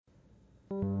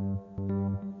This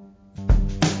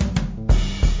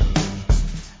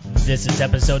is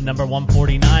episode number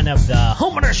 149 of the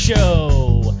Homeowner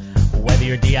Show. Whether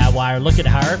you're DIY or looking to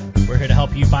hire, we're here to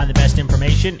help you find the best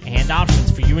information and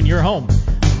options for you and your home.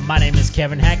 My name is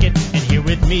Kevin Hackett, and here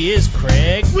with me is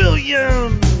Craig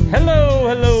Williams. Hello,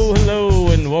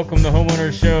 and welcome to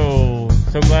Homeowner Show.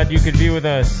 So glad you could be with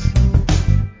us.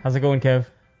 How's it going, Kev?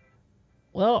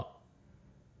 Well,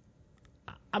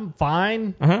 I'm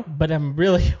fine, but I'm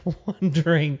really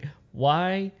wondering,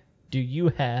 why do you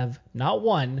have not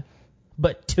one,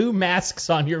 but two masks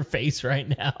on your face right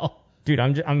now? Dude,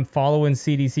 I'm following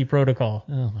CDC protocol.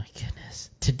 Oh my goodness.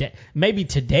 Maybe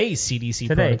today's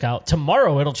CDC protocol.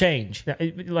 Tomorrow it'll change.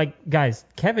 Guys,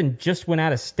 Kevin just went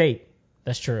out of state.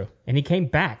 That's true. And he came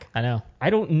back. I know. I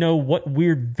don't know what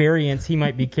weird variants he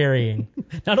might be carrying.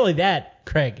 Not only that,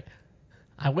 Craig,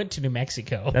 I went to New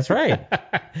Mexico. That's right.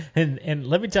 and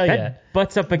let me tell you, that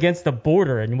butts up against the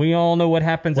border, and we all know what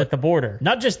happens at the border.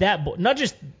 Not just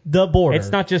the border. It's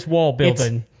not just wall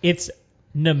building. It's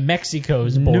New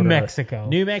Mexico's border.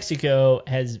 New Mexico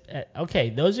has... Okay,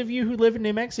 those of you who live in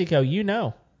New Mexico, you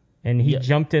know. And he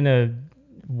jumped in a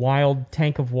wild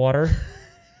tank of water.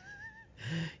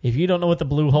 If you don't know what the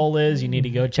Blue Hole is, you need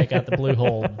to go check out the Blue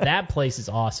Hole. That place is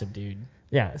awesome, dude.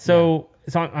 Yeah, so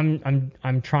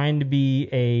I'm trying to be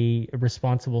a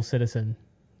responsible citizen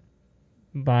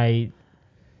by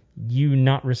you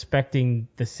not respecting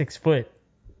the 6 foot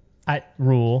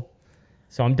rule.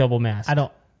 So I'm double masked.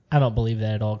 I don't believe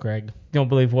that at all, Greg. You don't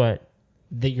believe what?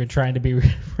 That you're trying to be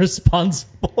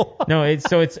responsible. No,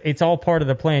 it's all part of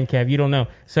the plan, Kev. You don't know.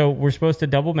 So we're supposed to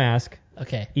double mask.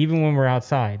 Okay. Even when we're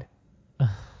outside.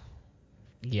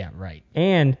 Yeah, right.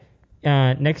 And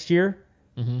next year,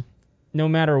 no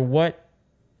matter what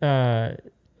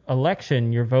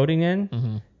election you're voting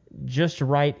in, just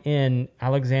write in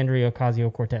Alexandria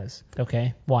Ocasio-Cortez.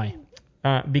 Okay. Why?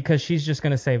 Because she's just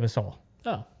going to save us all.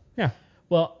 Oh. Yeah.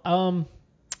 Well,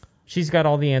 she's got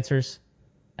all the answers.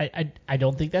 I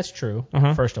don't think that's true,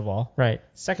 first of all. Right.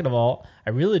 Second of all, I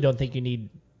really don't think you need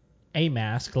a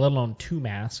mask, let alone two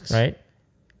masks. Right.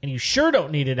 And you sure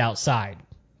don't need it outside.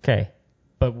 Okay.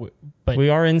 But we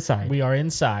are inside. We are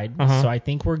inside, so I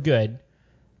think we're good.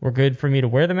 We're good for me to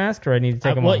wear the mask, or I need to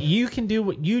take them off? Well, you can do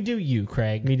what you do, you,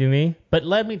 Craig. Me do me? But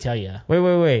let me tell you.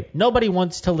 Wait. Nobody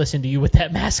wants to listen to you with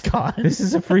that mask on. This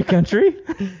is a free country?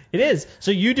 It is. So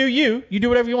you do you. You do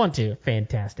whatever you want to.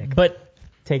 Fantastic. But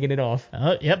taking it off.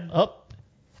 Yep. Up.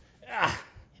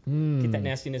 Get that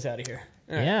nastiness out of here.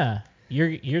 Right. Yeah.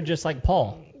 You're just like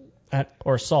Paul.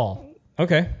 Or Saul.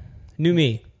 Okay. New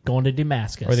me. Going to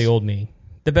Damascus. Or the old me.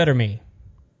 The better me.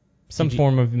 Some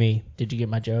form of me. Did you get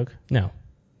my joke? No.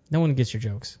 No one gets your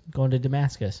jokes. Going to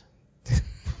Damascus.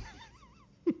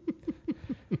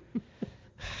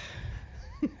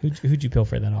 Who'd you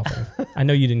pilfer that off of? I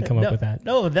know you didn't come up with that.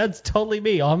 No, that's totally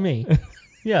me, on me.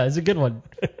 Yeah, it's a good one.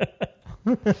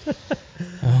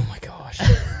 Oh my gosh.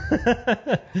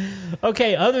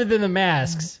 Okay, other than the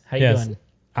masks, how you doing?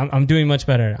 I'm doing much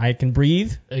better. I can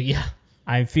breathe. Yeah.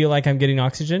 I feel like I'm getting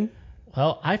oxygen.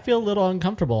 Well, I feel a little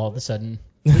uncomfortable all of a sudden.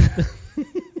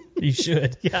 You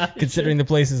should. Yeah. Considering the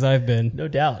places I've been. No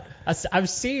doubt. I've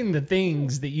seen the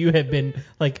things that you have been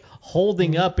like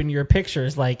holding up in your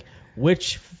pictures. Like,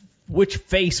 which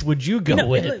face would you go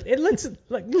with? It looks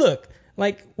like, look,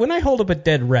 like when I hold up a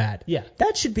dead rat. Yeah.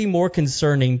 That should be more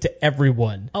concerning to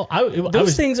everyone. Oh,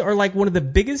 those things are like one of the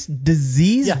biggest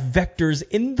disease vectors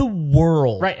in the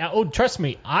world. Right. Oh, trust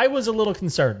me. I was a little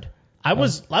concerned. I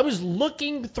was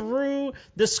looking through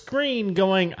the screen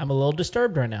going, I'm a little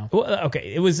disturbed right now. Well,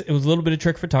 okay, it was a little bit of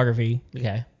trick photography.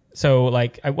 Okay. So,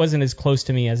 like, it wasn't as close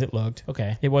to me as it looked.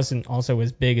 Okay. It wasn't also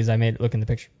as big as I made it look in the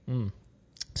picture.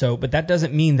 So, but that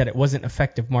doesn't mean that it wasn't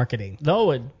effective marketing.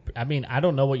 No, I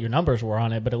don't know what your numbers were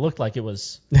on it, but it looked like it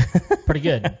was pretty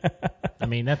good. I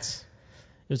mean, it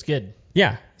was good.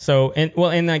 Yeah. So,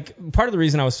 and like part of the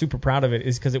reason I was super proud of it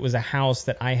is because it was a house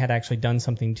that I had actually done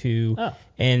something to,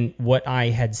 and what I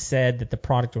had said that the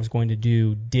product was going to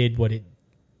do did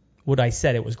what I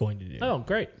said it was going to do. Oh,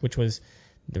 great. Which was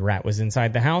the rat was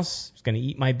inside the house, it was going to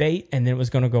eat my bait, and then it was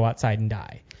going to go outside and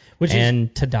die.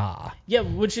 Ta-da. Yeah,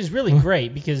 which is really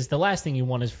great because the last thing you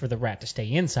want is for the rat to stay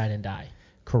inside and die.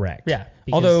 Correct. Yeah.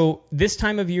 Although this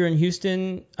time of year in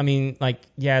Houston, I mean, like,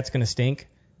 yeah, it's going to stink.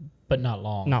 But not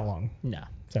long. Not long. No.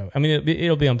 So, I mean,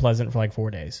 it'll be unpleasant for like 4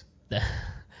 days.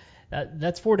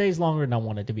 That's 4 days longer than I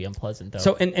want it to be unpleasant, though.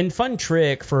 So, and fun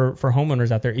trick for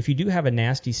homeowners out there, if you do have a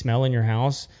nasty smell in your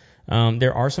house,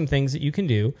 there are some things that you can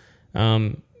do.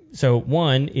 So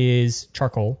one is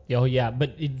charcoal. Oh, yeah,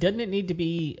 but doesn't it need to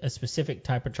be a specific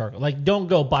type of charcoal? Like, don't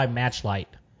go buy Matchlight.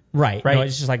 Right. Right. No,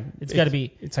 it's just like It's got to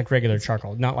be. It's like regular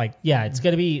charcoal, not like. Yeah, it's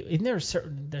got to be. Isn't there a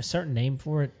certain name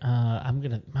for it?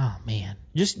 Oh man.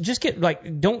 Just get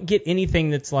like, don't get anything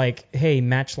that's like, hey,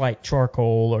 Matchlight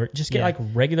charcoal, or just get like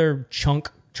regular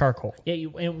chunk charcoal. Yeah,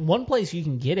 and one place you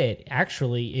can get it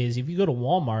actually is if you go to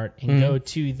Walmart and go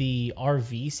to the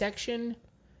RV section,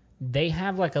 they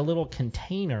have like a little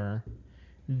container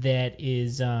that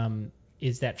is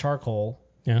that charcoal.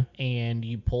 Yeah. And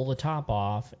you pull the top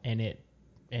off, and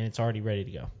it's already ready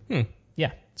to go.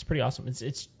 Yeah, it's pretty awesome.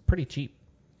 It's pretty cheap.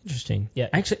 Interesting. Yeah.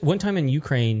 Actually, one time in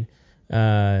Ukraine,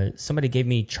 somebody gave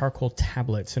me charcoal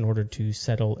tablets in order to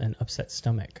settle an upset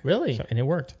stomach. Really? And it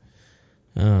worked.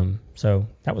 So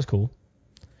that was cool.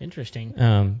 Interesting.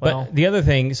 But the other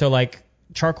thing, so like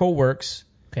charcoal works.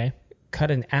 Okay. Cut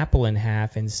an apple in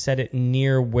half and set it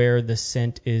near where the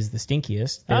scent is the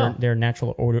stinkiest. They're a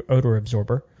natural odor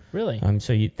absorber. Really?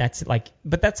 So that's like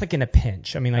in a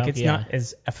pinch. I mean, like it's not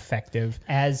as effective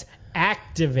as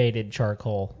activated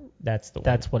charcoal. That's the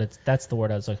word. That's the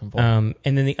word I was looking for. And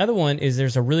then the other one is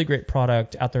there's a really great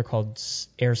product out there called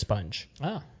Air Sponge.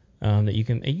 Oh. That you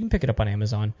can pick it up on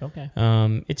Amazon. Okay.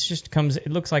 It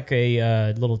looks like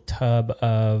a little tub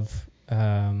of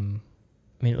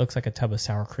it looks like a tub of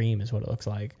sour cream is what it looks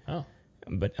like. Oh.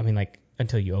 But I mean, like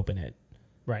until you open it.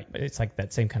 Right. But it's like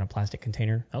that same kind of plastic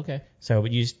container. Okay. So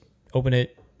you just open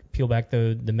it, peel back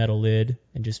the metal lid,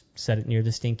 and just set it near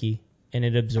the stinky, and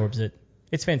it absorbs it.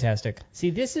 It's fantastic.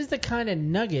 See, this is the kind of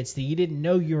nuggets that you didn't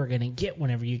know you were going to get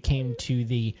whenever you came to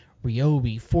the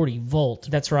Ryobi 40-volt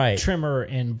That's right. trimmer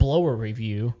and blower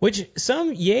review. Which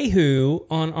some yahoo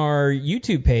on our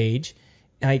YouTube page,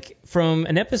 like from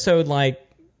an episode like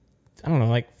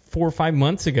 4 or 5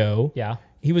 months ago. Yeah.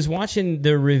 He was watching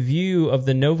the review of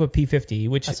the Nova P50,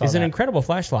 which is an incredible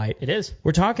flashlight. It is.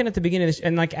 We're talking at the beginning of this,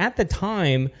 and like at the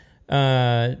time,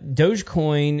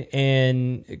 Dogecoin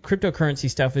and cryptocurrency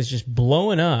stuff is just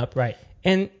blowing up. Right.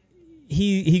 And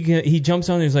he jumps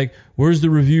on and he's like, "Where's the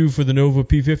review for the Nova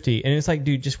P50?" And it's like,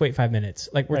 dude, just wait 5 minutes.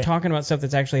 Like we're talking about stuff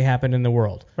that's actually happened in the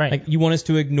world. Right. Like you want us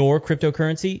to ignore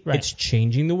cryptocurrency? Right. It's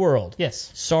changing the world.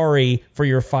 Yes. Sorry for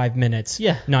your 5 minutes.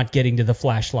 Yeah. Not getting to the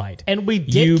flashlight. And we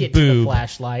did get to the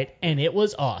flashlight, and it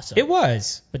was awesome. It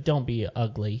was. But don't be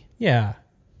ugly. Yeah.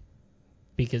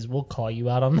 Because we'll call you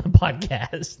out on the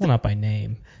podcast. Well, not by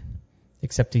name.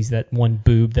 Except he's that one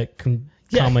boob that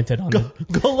commented on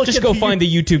it. Go find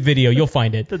the YouTube video. You'll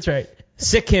find it. That's right.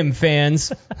 Sick him,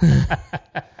 fans.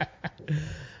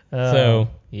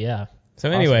 Yeah.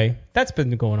 So anyway, that's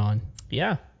been going on.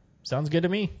 Yeah. Sounds good to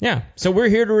me. Yeah. So we're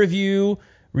here to review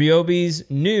Ryobi's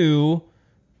new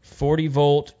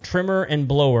 40-volt trimmer and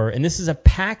blower. And this is a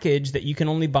package that you can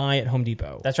only buy at Home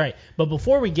Depot. That's right. But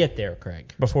before we get there,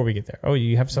 Craig. Before we get there. Oh,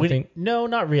 you have something? No,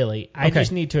 not really. I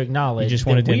just need to acknowledge you just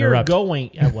wanted to interrupt. I'm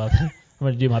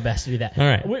going to do my best to do that. All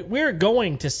right. We're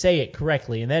going to say it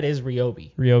correctly, and that is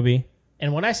Ryobi. Ryobi.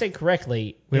 And when I say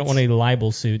correctly, we don't want any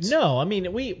libel suits. No, I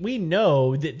mean we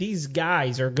know that these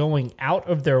guys are going out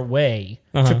of their way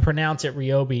to pronounce it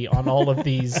Ryobi on all of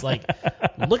these. Like,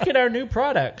 look at our new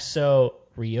products. So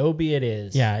Ryobi it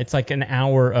is. Yeah, it's like an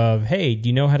hour of, hey, do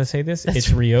you know how to say this? It's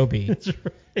Ryobi. That's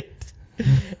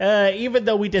right. Even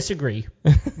though we disagree,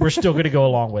 we're still going to go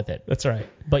along with it. That's right.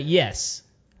 But yes,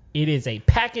 it is a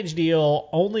package deal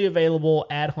only available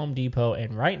at Home Depot,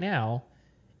 and right now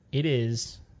it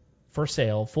is for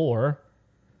sale for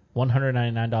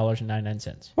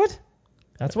 $199.99. What?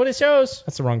 That's what it shows.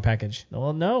 That's the wrong package.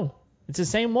 Well, no. It's the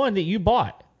same one that you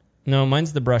bought. No,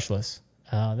 mine's the brushless.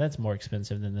 Oh, that's more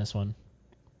expensive than this one.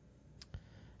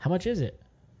 How much is it?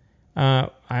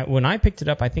 When I picked it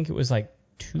up, I think it was like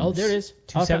there it is.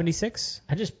 $276.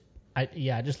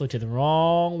 I just looked at the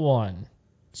wrong one.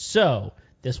 So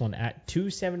this one at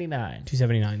 $279.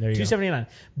 $279. There you go. $279.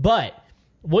 But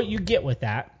what you get with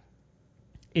that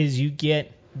is you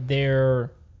get their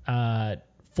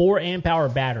 4 amp hour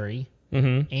battery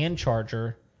and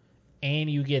charger, and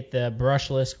you get the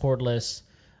brushless, cordless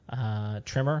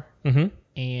trimmer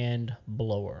and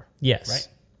blower. Yes. Right?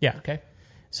 Yeah. Okay.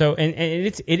 So and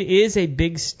it is a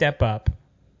big step up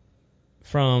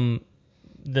from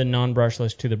the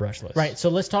non-brushless to the brushless. Right. So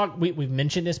let's talk. We've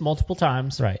mentioned this multiple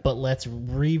times. Right. But let's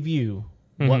review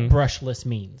what brushless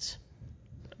means.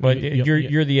 Well,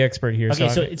 you're the expert here. Okay.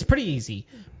 So it's pretty easy.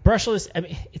 Brushless. I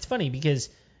mean, it's funny because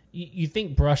you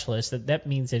think brushless, that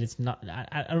means that it's not.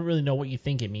 I don't really know what you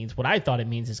think it means. What I thought it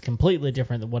means is completely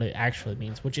different than what it actually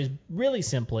means, which is really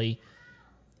simply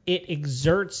it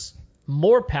exerts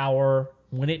more power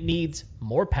when it needs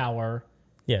more power,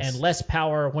 and less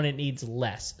power when it needs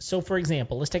less. So, for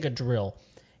example, let's take a drill.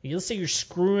 Let's say you're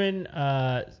screwing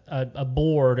a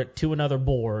board to another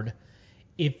board.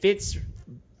 If it's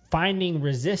finding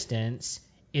resistance,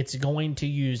 it's going to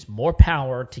use more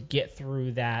power to get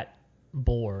through that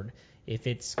board. If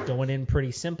it's going in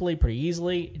pretty simply, pretty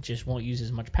easily, it just won't use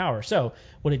as much power. So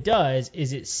what it does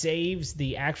is it saves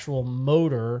the actual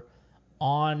motor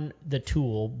on the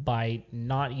tool by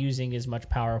not using as much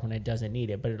power when it doesn't need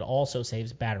it, but it also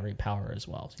saves battery power as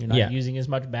well. So you're not using as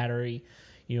much battery.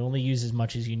 You only use as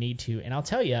much as you need to. And I'll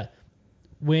tell you,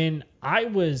 when I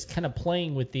was kind of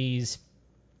playing with these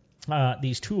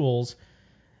tools,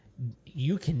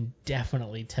 you can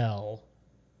definitely tell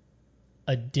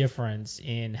a difference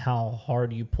in how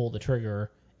hard you pull the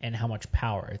trigger and how much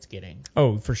power it's getting.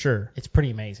 Oh, for sure. It's pretty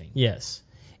amazing. Yes.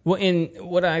 Well,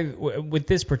 with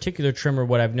this particular trimmer,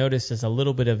 what I've noticed is a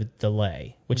little bit of a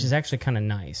delay, which is actually kind of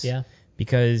nice. Yeah.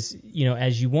 Because,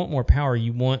 as you want more power,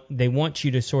 they want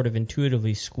you to sort of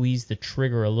intuitively squeeze the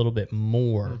trigger a little bit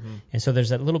more. Mm-hmm. And so there's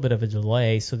that little bit of a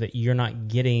delay so that you're not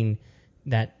getting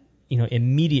that,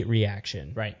 immediate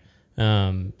reaction. Right.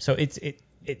 So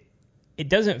it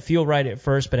doesn't feel right at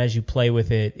first, but as you play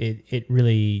with it, it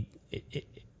really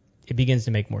begins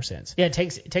to make more sense. Yeah, it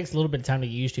takes a little bit of time to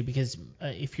get used to, because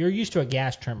if you're used to a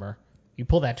gas trimmer, you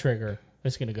pull that trigger,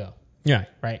 it's going to go. Yeah.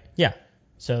 Right? Yeah.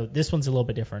 So this one's a little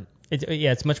bit different.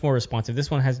 It's much more responsive. This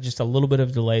one has just a little bit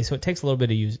of delay, so it takes a little bit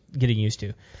of getting used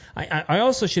to. I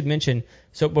also should mention,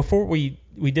 so before we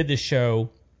did this show,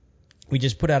 we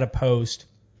just put out a post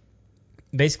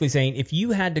basically saying if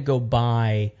you had to go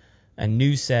buy a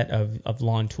new set of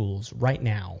lawn tools right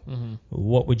now,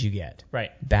 what would you get?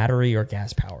 Right. Battery or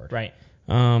gas powered? Right.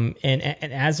 And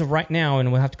as of right now,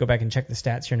 and we'll have to go back and check the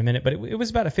stats here in a minute, but it was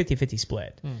about a 50-50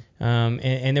 split.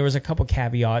 And there was a couple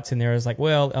caveats in there. It was like,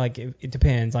 well, like it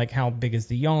depends, like how big is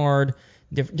the yard,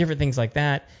 different things like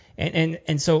that.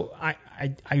 And so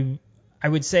I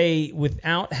would say,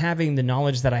 without having the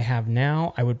knowledge that I have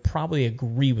now, I would probably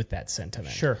agree with that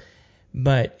sentiment. Sure.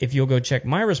 But if you'll go check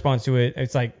my response to it,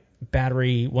 it's like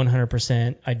battery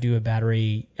 100%. I'd do a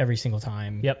battery every single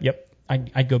time. Yep.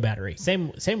 I'd go battery.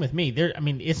 Same with me.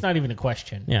 It's not even a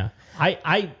question. Yeah.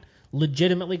 I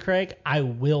legitimately, Craig, I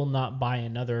will not buy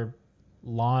another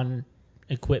lawn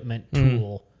equipment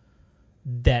tool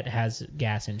that has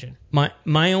gas engine.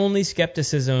 My only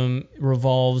skepticism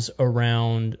revolves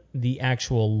around the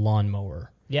actual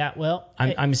lawnmower. Yeah, well,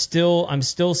 I'm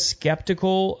still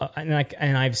skeptical,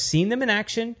 and I've seen them in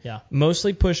action. Yeah.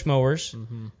 Mostly push mowers.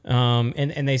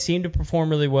 And they seem to perform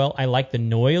really well. I like the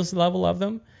noise level of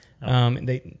them.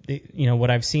 They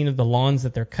what I've seen of the lawns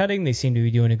that they're cutting, they seem to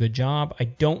be doing a good job. I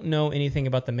don't know anything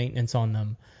about the maintenance on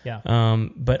them. Yeah.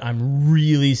 But I'm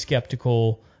really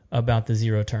skeptical about the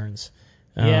zero turns.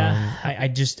 Yeah.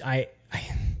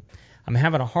 I'm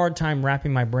having a hard time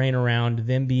wrapping my brain around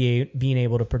them being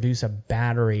able to produce a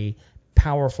battery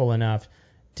powerful enough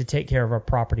to take care of a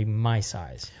property my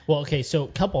size. Well, okay, so a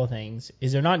couple of things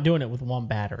is they're not doing it with one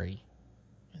battery.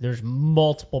 There's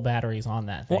multiple batteries on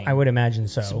that thing. Well, I would imagine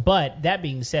so. But that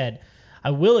being said, I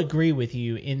will agree with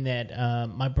you in that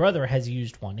my brother has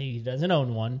used one. He doesn't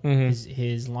own one.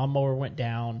 His lawnmower went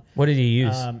down. What did he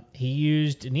use? He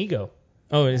used an Ego.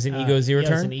 Oh, is it an Ego zero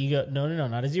turn? It was an Ego. No,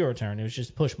 not a zero turn. It was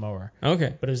just a push mower.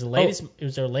 Okay. But it was the latest. It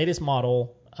was their latest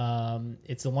model.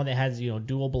 It's the one that has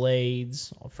dual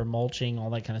blades for mulching, all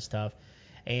that kind of stuff.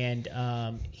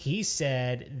 And he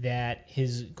said that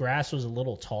his grass was a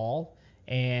little tall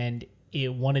and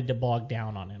it wanted to bog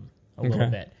down on him a little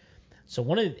bit. So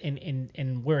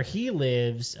in where he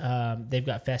lives, they've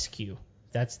got fescue.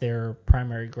 That's their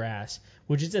primary grass,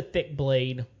 which is a thick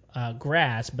blade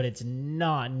grass, but it's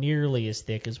not nearly as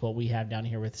thick as what we have down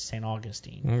here with St.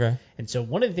 Augustine. Okay. And so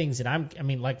one of the things that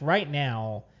like right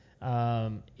now,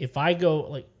 if I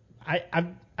go,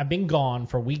 I've been gone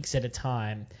for weeks at a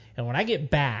time, and when I get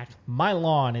back, my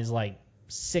lawn is like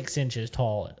 6 inches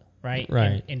tall, right?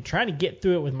 Right. And trying to get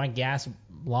through it with my gas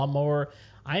lawnmower,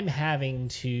 I'm having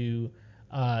to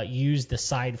use the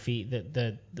side feet,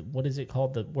 the what is it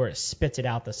called, where it spits it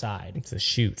out the side. It's a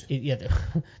chute.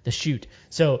 The chute.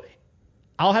 So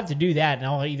I'll have to do that, and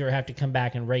I'll either have to come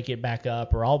back and rake it back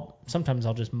up, or sometimes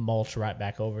I'll just mulch right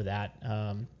back over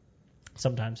that.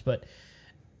 Sometimes, but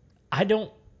I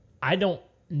don't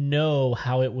know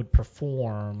how it would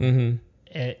perform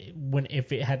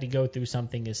if it had to go through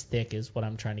something as thick as what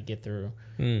I'm trying to get through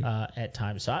at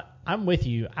times. So I'm with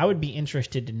you. I would be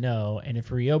interested to know, and if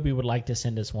Ryobi would like to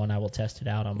send us one, I will test it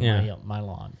out on my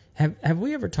lawn. Have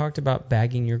we ever talked about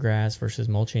bagging your grass versus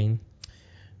mulching?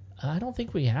 I don't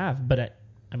think we have, but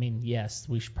yes,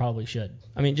 we probably should.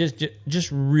 Just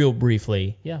real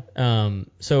briefly. Yeah.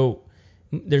 So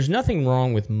there's nothing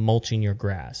wrong with mulching your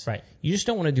grass. Right. You just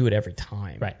don't want to do it every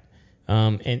time. Right.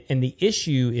 And the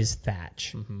issue is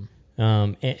thatch.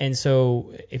 And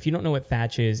so if you don't know what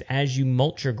thatch is, as you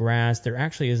mulch your grass, there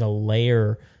actually is a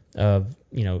layer of,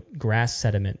 grass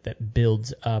sediment that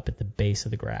builds up at the base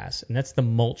of the grass. And that's the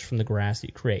mulch from the grass that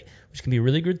you create, which can be a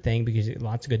really good thing because you get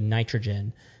lots of good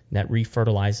nitrogen that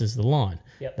refertilizes the lawn.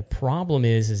 Yep. The problem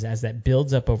is as that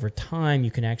builds up over time,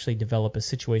 you can actually develop a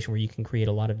situation where you can create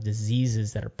a lot of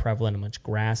diseases that are prevalent amongst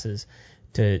grasses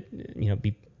to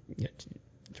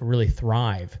really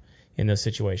thrive in those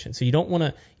situations. So you don't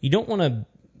want to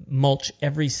mulch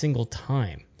every single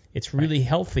time. It's really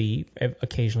healthy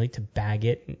occasionally to bag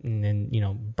it and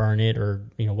then burn it or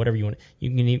whatever you want.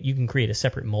 You can create a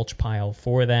separate mulch pile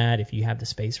for that if you have the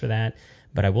space for that.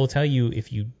 But I will tell you,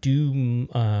 if you do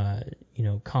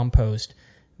compost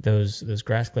those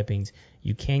grass clippings,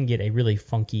 you can get a really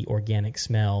funky organic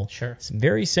smell. Sure. It's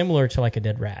very similar to like a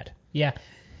dead rat. Yeah.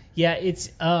 It's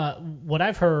what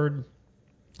I've heard.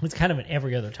 It's kind of an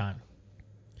every other time.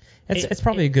 It's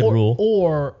probably a good rule.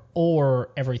 Or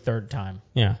every third time.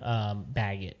 Yeah.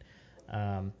 Bag it.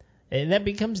 And that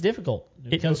becomes difficult. It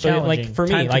becomes challenging. Like for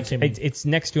me, it's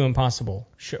next to impossible.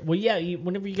 Sure. Well, yeah.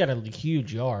 Whenever you got a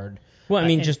huge yard. Well, I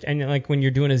mean, and when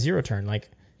you're doing a zero turn, what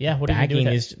do you do with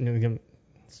that?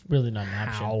 It's really not an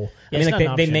option. Yeah, I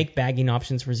mean, they make bagging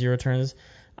options for zero turns.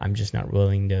 I'm just not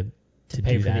willing to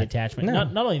pay do for that. the attachment. No.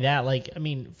 Not only that,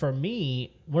 for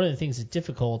me, one of the things that's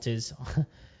difficult is,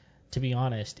 to be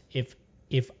honest,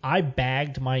 if I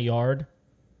bagged my yard,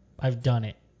 I've done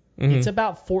it. Mm-hmm. It's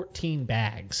about 14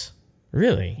 bags.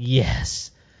 Really?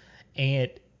 Yes. And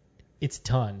it's a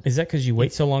ton. Is that because you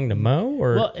wait so long to mow,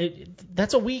 or? Well,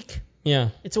 that's a week. Yeah.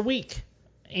 It's a week,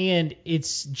 and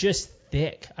it's just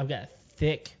thick. I've got a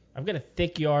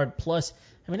thick yard. Plus,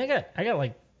 I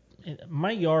got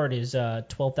my yard is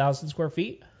 12,000 square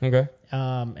feet. Okay.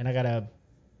 And I got a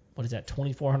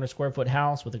 2,400 square foot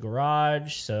house with a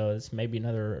garage. So it's maybe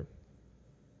another,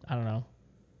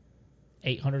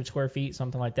 800 square feet,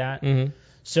 something like that. Mm-hmm.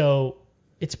 So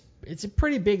it's a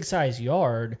pretty big size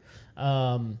yard.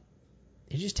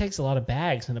 It just takes a lot of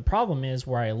bags, and the problem is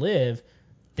where I live,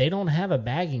 they don't have a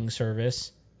bagging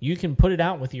service. You can put it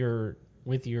out with your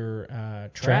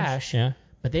trash, yeah.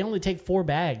 But they only take 4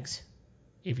 bags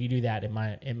if you do that in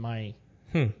my.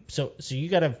 So you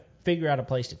got to figure out a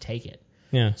place to take it.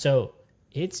 Yeah. So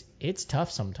it's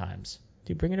tough sometimes.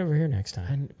 Dude, bring it over here next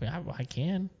time. I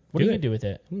can. What are you gonna do with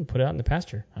it? I'm gonna put it out in the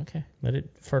pasture. Okay. Let it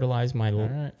fertilize my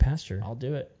little pasture. I'll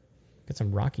do it. Got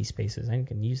some rocky spaces. I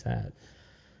can use that.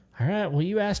 All right. Well,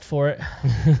 you asked for it.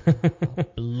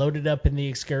 Load it up in the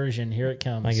excursion. Here it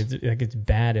comes. It's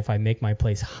bad if I make my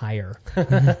place higher.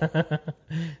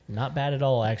 Not bad at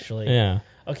all, actually. Yeah.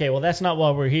 Okay. Well, that's not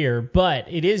why we're here, but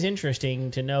it is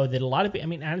interesting to know that a lot of people. I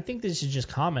mean, I think this is just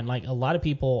common. Like a lot of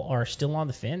people are still on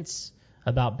the fence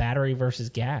about battery versus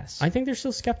gas. I think they're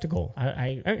still skeptical.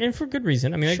 And for good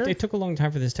reason. I mean, sure. It took a long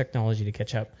time for this technology to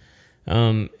catch up.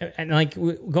 And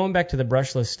going back to the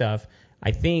brushless stuff. I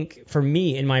think for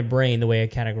me in my brain, the way I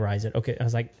categorize it, I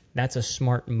was like, that's a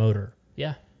smart motor.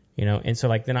 Yeah. And so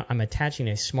then I'm attaching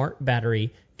a smart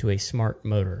battery to a smart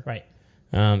motor. Right.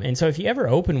 And so if you ever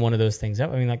open one of those things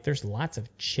up, I mean, there's lots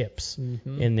of chips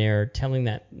in there telling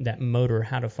that motor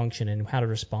how to function and how to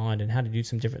respond and how to do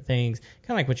some different things,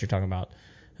 kind of like what you're talking about.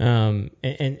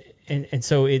 And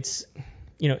so it's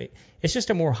just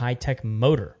a more high tech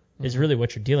motor is really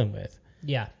what you're dealing with.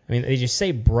 Yeah. I mean, they just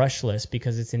say brushless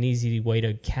because it's an easy way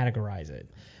to categorize it.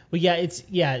 Well,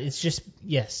 it's just,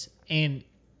 yes. And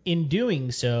in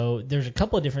doing so, there's a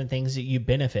couple of different things that you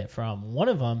benefit from. One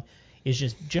of them is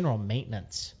just general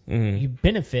maintenance. Mm-hmm. You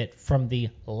benefit from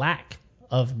the lack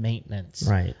of maintenance.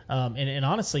 Right. And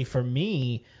honestly, for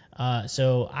me,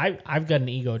 so I've got an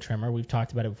ego trimmer. We've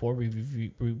talked about it before.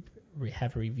 We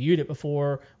have reviewed it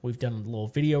before. We've done a little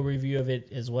video review of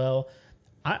it as well.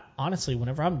 Honestly,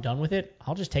 whenever I'm done with it,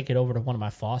 I'll just take it over to one of my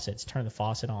faucets, turn the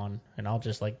faucet on, and I'll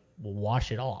just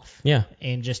wash it off. Yeah.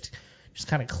 And just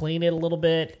kind of clean it a little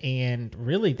bit. And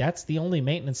really, that's the only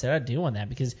maintenance that I do on that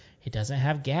because it doesn't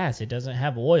have gas, it doesn't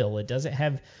have oil, it doesn't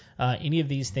have any of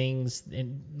these things.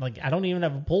 And I don't even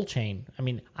have a pull chain. I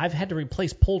mean, I've had to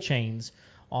replace pull chains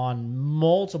on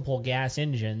multiple gas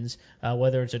engines,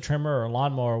 whether it's a trimmer or a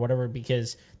lawnmower or whatever,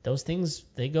 because those things,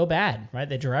 they go bad, right?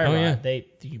 They dry rot. Yeah.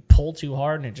 You pull too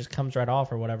hard and it just comes right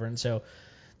off or whatever. And so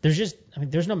there's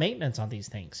no maintenance on these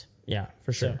things. Yeah,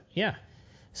 for sure.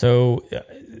 So, yeah.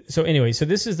 So anyway, so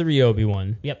this is the Ryobi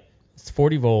one. Yep. It's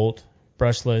 40 volt,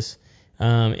 brushless,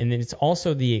 and then it's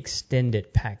also the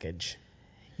extended package.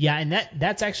 Yeah, and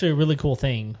that's actually a really cool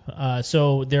thing.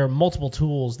 So there are multiple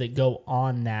tools that go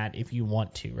on that if you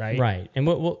want to, right? Right, and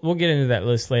we'll get into that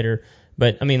list later.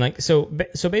 But I mean, so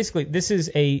basically, this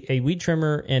is a weed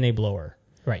trimmer and a blower.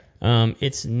 Right.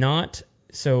 It's not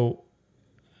so.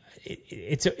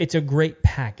 It's a great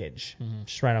package,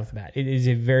 just right off the bat. It is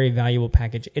a very valuable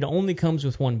package. It only comes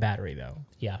with one battery though.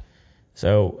 Yeah.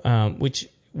 So, which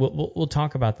we'll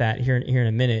talk about that here in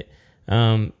a minute.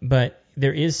 But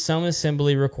there is some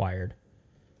assembly required.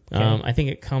 Okay. I think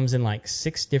it comes in like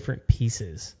 6 different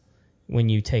pieces when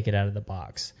you take it out of the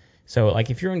box. So like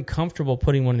if you're uncomfortable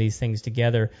putting one of these things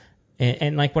together,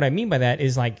 and like what I mean by that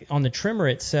is like on the trimmer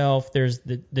itself, there's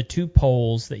the 2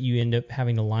 poles that you end up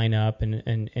having to line up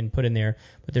and put in there.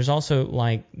 But there's also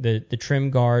like the trim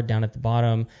guard down at the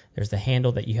bottom. There's the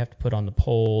handle that you have to put on the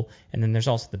pole, and then there's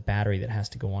also the battery that has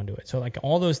to go onto it. So like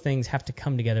all those things have to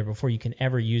come together before you can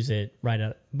ever use it right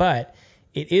out. But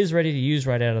it is ready to use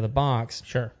right out of the box.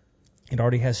 Sure. It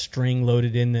already has string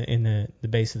loaded in the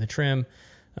base of the trim.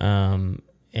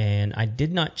 And I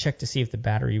did not check to see if the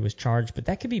battery was charged, but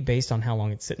that could be based on how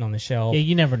long it's sitting on the shelf. Yeah,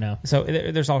 you never know. So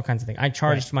there's all kinds of things. I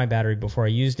charged my battery before I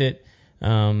used it.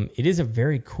 It is a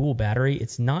very cool battery.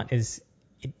 It's not as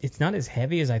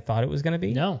heavy as I thought it was going to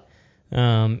be. No.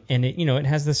 And it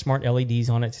has the smart LEDs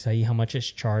on it to tell you how much it's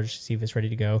charged, see if it's ready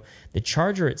to go. The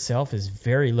charger itself is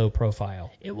very low profile.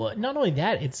 Well, not only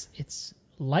that, it's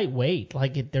lightweight.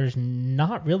 Like there's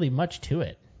not really much to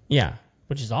it. Yeah.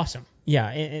 Which is awesome. Yeah,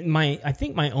 and I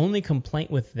think my only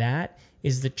complaint with that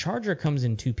is the charger comes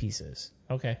in 2 pieces.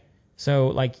 Okay. So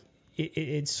like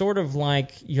it's sort of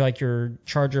like your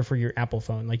charger for your Apple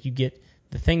phone. Like you get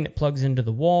the thing that plugs into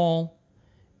the wall,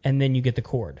 and then you get the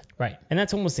cord. Right. And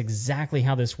that's almost exactly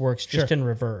how this works, just in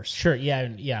reverse. Sure. Yeah.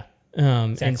 Yeah.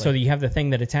 Exactly. And so you have the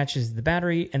thing that attaches to the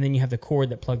battery, and then you have the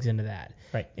cord that plugs into that.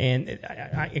 Right. And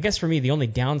I guess for me, the only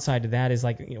downside to that is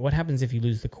like, what happens if you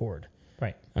lose the cord?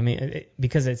 Right. I mean,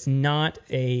 because it's not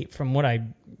from what I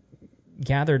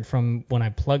gathered from when I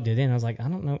plugged it in, I was like, I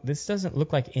don't know, this doesn't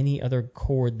look like any other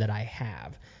cord that I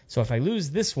have. So if I lose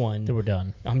this one, then we're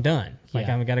done. I'm done. Like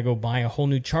Yeah. I've got to go buy a whole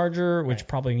new charger, which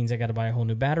probably means I got to buy a whole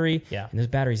new battery. Yeah. And those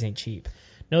batteries ain't cheap.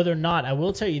 No, they're not. I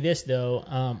will tell you this though.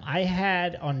 I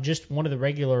had on just one of the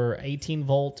regular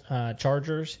 18-volt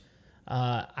chargers.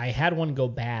 I had one go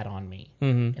bad on me,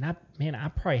 and I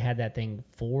probably had that thing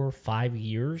 4 or 5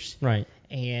 years, Right.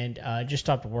 and it just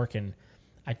stopped working.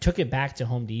 I took it back to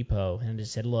Home Depot and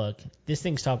just said, "Look, this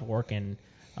thing stopped working.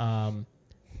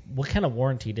 What kind of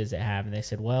warranty does it have?" And they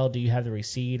said, "Well, do you have the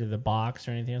receipt or the box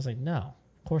or anything?" I was like, "No,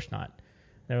 of course not."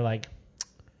 They were like,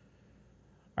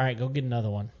 "All right, go get another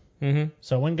one."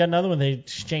 So I went and got another one. They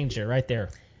exchanged it right there.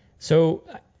 So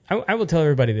I will tell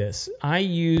everybody this. I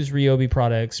use Ryobi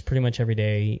products pretty much every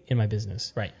day in my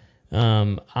business. Right.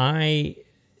 I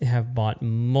have bought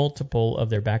multiple of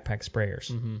their backpack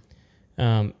sprayers.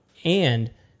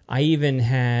 And I even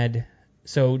had,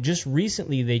 so just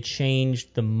recently they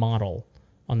changed the model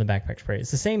on the backpack sprayer.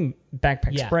 It's the same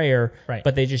backpack sprayer,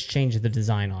 but they just changed the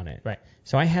design on it. Right.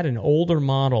 So I had an older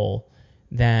model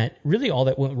that really all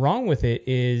that went wrong with it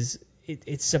is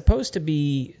it's supposed to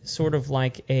be sort of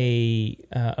like a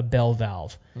bell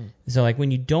valve. So like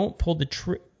when you don't pull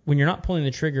when you're not pulling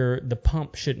the trigger, the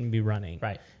pump shouldn't be running.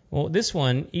 Right. Well, this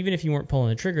one, even if you weren't pulling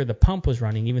the trigger, the pump was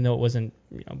running, even though it wasn't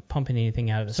pumping anything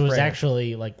out of the sprayer. So it was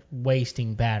actually like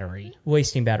wasting battery.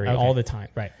 Wasting battery all the time.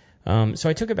 Right. So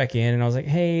I took it back in and I was like,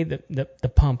 hey,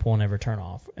 the pump won't ever turn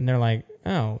off. And they're like,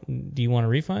 oh, do you want a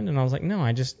refund? And I was like, no,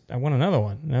 I want another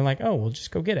one. And they're like, oh, well,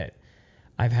 just go get it.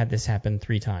 I've had this happen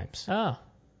 3 times. Oh.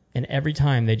 And every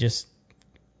time they just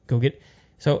go get.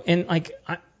 So, and like,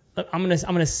 I'm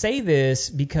gonna say this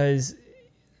because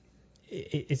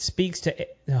it speaks to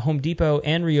Home Depot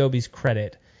and Ryobi's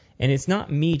credit, and it's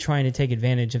not me trying to take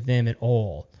advantage of them at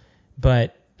all.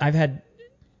 But I've had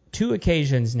 2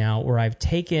 occasions now where I've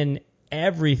taken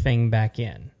everything back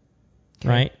in,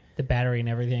 right? The battery and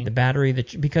everything. The battery,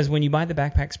 because when you buy the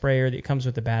backpack sprayer, it comes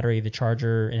with the battery, the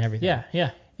charger, and everything. Yeah,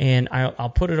 yeah. And I'll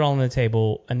put it all on the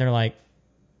table, and they're like,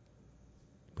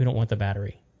 we don't want the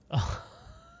battery.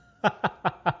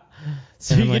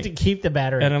 So you get to keep the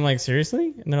battery. And I'm like,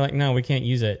 seriously? And they're like, no, we can't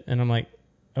use it. And I'm like,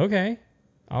 okay,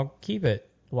 I'll keep it.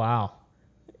 Wow.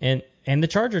 And the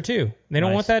charger too. They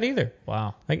don't want that either.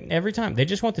 Wow. Like every time. They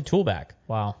just want the tool back.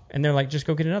 Wow. And they're like, just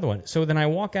go get another one. So then I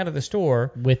walk out of the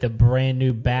store with a brand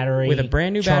new battery. With a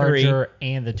brand new battery. Charger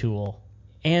and the tool.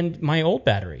 And my old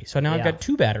battery. So now I've got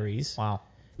 2 batteries. Wow.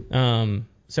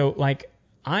 So like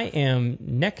I am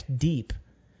neck deep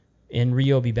in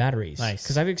Ryobi batteries. Nice.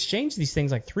 Because I've exchanged these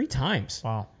things like 3 times.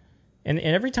 Wow. And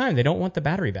every time they don't want the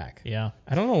battery back. Yeah.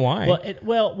 I don't know why.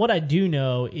 Well, what I do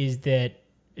know is that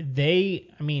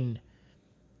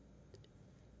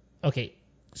okay,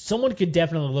 someone could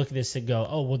definitely look at this and go,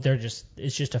 oh, well,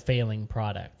 it's just a failing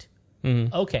product.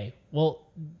 Mm-hmm. Okay, well,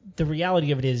 the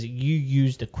reality of it is you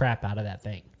use the crap out of that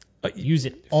thing. Use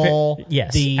it all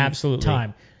absolutely.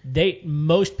 time.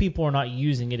 Most people are not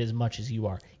using it as much as you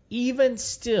are. Even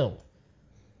still,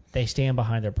 they stand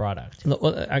behind their product.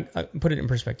 Well, I put it in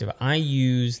perspective. I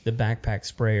use the backpack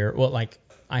sprayer. Well, like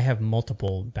I have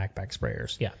multiple backpack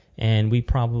sprayers. Yeah. And we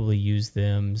probably use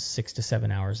them 6 to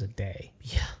 7 hours a day.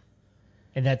 Yeah.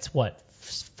 And that's what,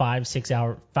 5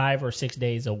 or 6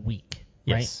 days a week,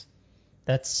 right? Yes.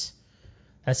 That's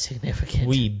significant.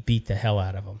 We beat the hell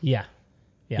out of them. Yeah.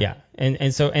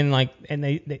 So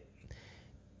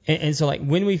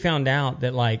when we found out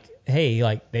that like, hey,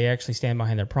 like they actually stand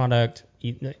behind their product,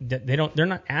 they're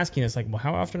not asking us like, well,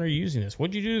 how often are you using this?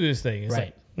 What'd you do to this thing? It's right.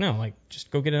 Like, no, like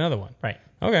just go get another one. Right.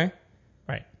 Okay.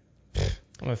 Right.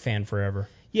 I'm a fan forever.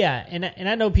 Yeah, and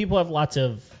I know people have lots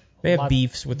of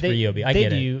beefs with Ryobi. I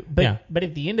get it. But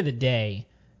at the end of the day,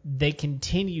 they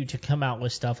continue to come out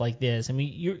with stuff like this. I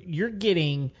mean, you're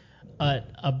getting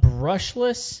a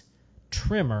brushless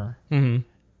trimmer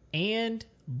and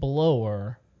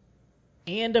blower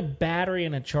and a battery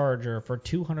and a charger for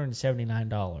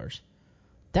 $279.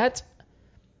 That's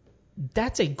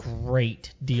a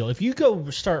great deal. If you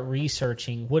go start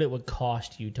researching what it would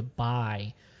cost you to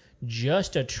buy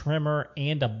just a trimmer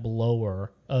and a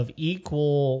blower of do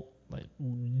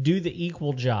the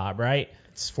equal job, right?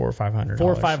 It's $400 or $500. $400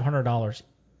 or $500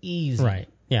 easy. Right.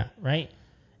 Yeah. Right.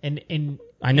 And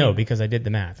I know because I did the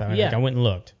math. I went and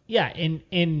looked. Yeah.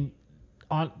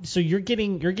 So you're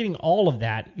getting all of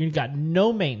that. You've got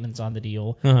no maintenance on the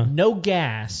deal, no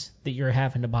gas that you're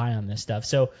having to buy on this stuff.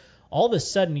 So all of a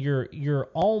sudden you're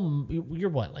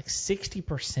what, like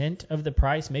 60% of the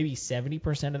price, maybe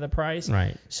 70% of the price.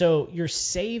 Right. So you're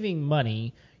saving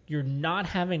money. You're not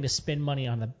having to spend money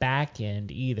on the back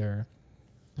end either.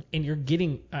 And you're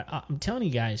getting, I'm telling you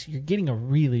guys, you're getting a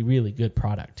really, really good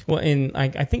product. Well, and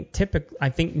I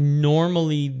think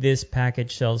normally this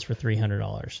package sells for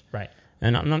 $300. Right.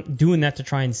 And I'm not doing that to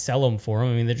try and sell them for them.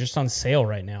 I mean, they're just on sale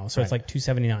right now, so it's like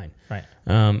 $279. Right.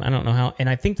 I don't know how, and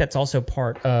I think that's also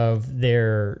part of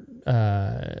their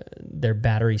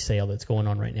battery sale that's going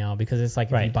on right now, because it's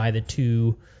like if you buy the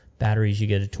 2 batteries, you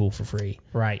get a tool for free.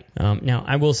 Right. Now,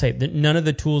 I will say that none of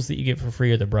the tools that you get for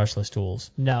free are the brushless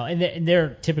tools. No, and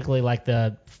they're typically like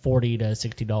the $40 to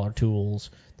 $60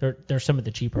 tools. They're some of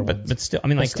the cheaper ones. But still, I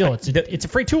mean, it's a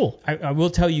free tool. I will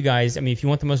tell you guys. I mean, if you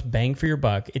want the most bang for your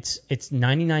buck, it's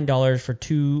 $99 for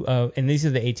 2, and these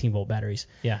are the 18-volt batteries.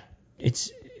 Yeah.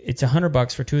 It's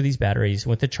 $100 for 2 of these batteries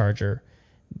with the charger.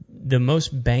 The most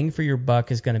bang for your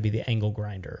buck is going to be the angle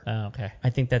grinder. Oh, okay. I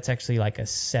think that's actually like a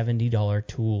 $70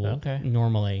 tool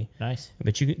normally. Nice.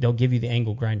 But they'll give you the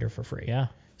angle grinder for free. Yeah.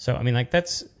 So I mean,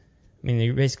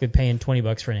 you're basically paying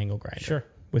 $20 for an angle grinder. Sure.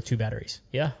 With 2 batteries.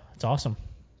 Yeah, it's awesome.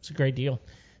 It's a great deal.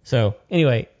 So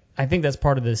anyway, I think that's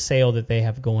part of the sale that they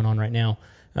have going on right now.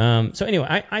 So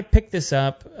anyway, I picked this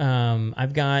up.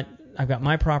 I've got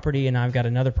my property, and I've got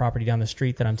another property down the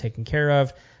street that I'm taking care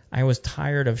of. I was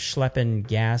tired of schlepping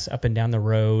gas up and down the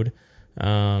road,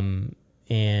 and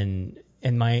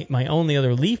my only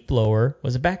other leaf blower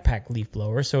was a backpack leaf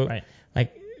blower. So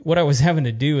like what I was having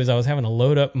to do is I was having to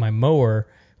load up my mower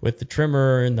with the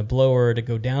trimmer and the blower to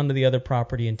go down to the other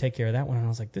property and take care of that one. And I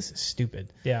was like, this is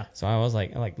stupid. Yeah. So I was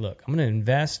like, look, I'm going to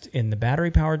invest in the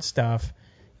battery-powered stuff,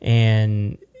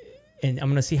 and I'm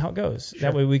going to see how it goes. Sure.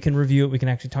 That way we can review it. We can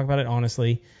actually talk about it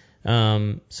honestly.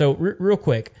 So real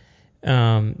quick,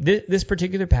 this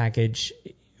particular package,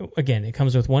 again, it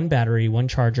comes with 1 battery, 1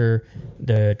 charger,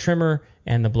 the trimmer,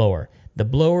 and the blower. The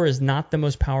blower is not the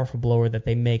most powerful blower that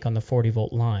they make on the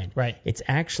 40-volt line. Right. It's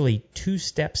actually 2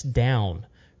 steps down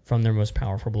from their most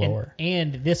powerful blower.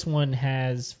 And this one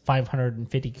has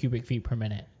 550 cubic feet per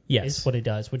minute. Yes. Is what it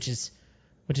does, which is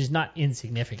not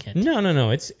insignificant.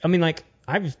 No.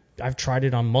 I've tried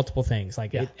it on multiple things.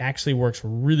 It actually works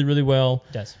really, really well.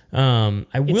 It does.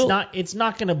 It's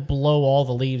not going to blow all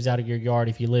the leaves out of your yard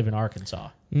if you live in Arkansas.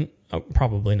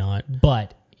 Probably not.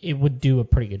 But it would do a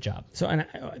pretty good job. So,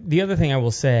 the other thing I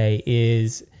will say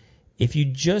is, if you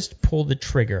just pull the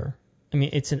trigger, I mean,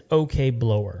 it's an okay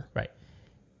blower. Right.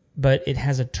 But it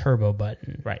has a turbo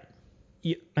button. Right.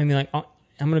 I'm going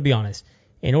to be honest.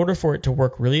 In order for it to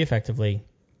work really effectively,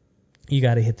 you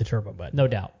got to hit the turbo button. No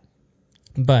doubt.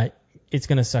 But it's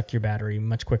going to suck your battery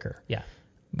much quicker. Yeah.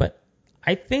 But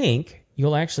I think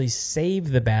you'll actually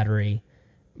save the battery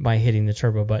by hitting the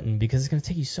turbo button, because it's going to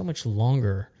take you so much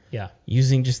longer. Yeah.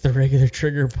 Using just the regular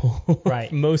trigger pull. Right.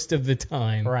 Most of the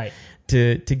time. Right.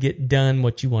 To get done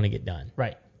what you want to get done.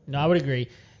 Right. No, I would agree.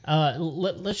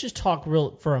 Let's just talk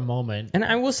for a moment. And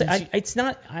I will say, I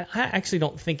actually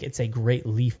don't think it's a great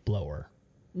leaf blower.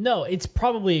 No, it's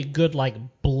probably a good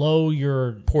blow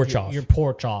your porch off. Your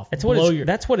porch off. That's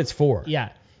what it's for. Yeah.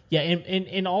 Yeah,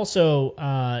 and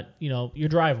also your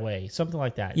driveway, something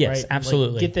like that. Yes, right?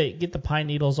 absolutely. Get the pine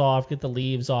needles off, get the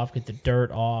leaves off, get the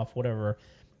dirt off, whatever.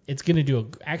 It's gonna do a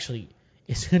great.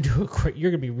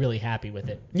 You're gonna be really happy with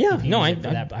it. Yeah, no,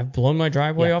 I've blown my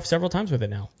driveway off several times with it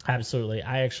now. Absolutely,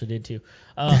 I actually did too.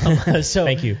 So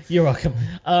thank you. You're welcome.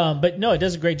 But no, it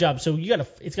does a great job. So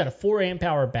it's got a 4 amp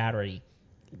hour battery.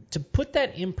 To put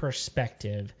that in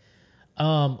perspective,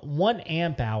 1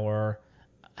 amp hour.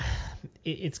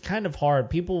 It's kind of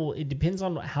hard. It depends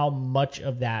on how much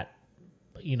of that,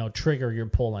 trigger you're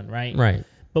pulling, right? Right.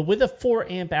 But with a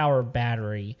 4 amp hour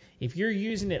battery, if you're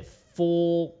using it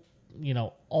full,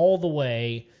 all the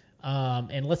way,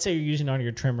 and let's say you're using it on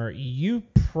your trimmer, you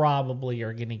probably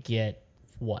are going to get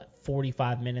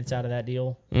 45 minutes out of that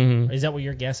deal? Mm-hmm. Is that what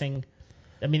you're guessing?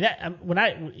 I mean,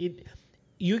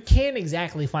 you can't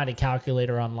exactly find a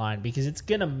calculator online because it's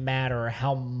going to matter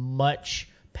how much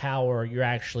power you're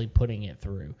actually putting it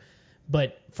through.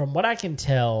 But from what I can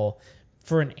tell,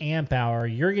 for an amp hour,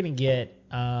 you're going to get,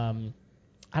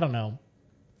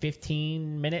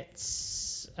 15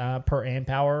 minutes per amp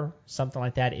hour, something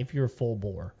like that, if you're full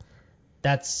bore.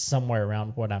 That's somewhere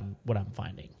around what I'm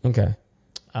finding. Okay.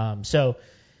 So,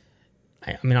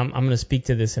 I'm going to speak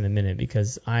to this in a minute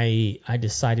because I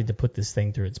decided to put this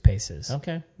thing through its paces.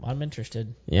 Okay, I'm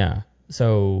interested. Yeah.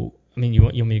 So, you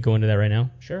want me to go into that right now?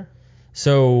 Sure.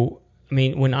 So,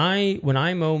 when I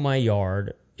mow my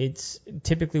yard, it's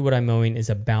typically what I'm mowing is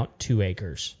about 2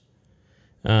 acres.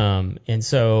 And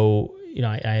so,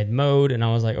 I had mowed and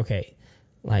I was like, okay,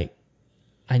 I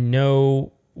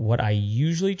know what I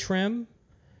usually trim.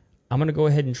 I'm going to go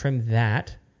ahead and trim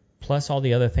that plus all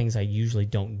the other things I usually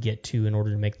don't get to in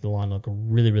order to make the lawn look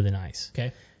really, really nice.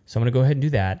 Okay. So I'm going to go ahead and do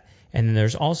that. And then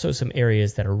there's also some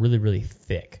areas that are really, really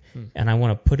thick. And I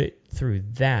want to put it through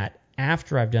that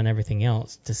after I've done everything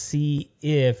else to see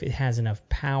if it has enough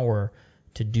power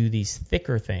to do these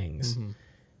thicker things. Mm-hmm.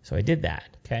 So I did that.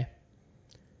 Okay.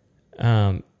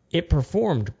 It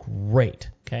performed great.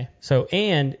 Okay. So,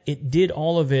 and it did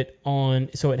all of it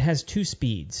so it has 2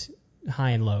 speeds,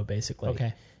 high and low, basically.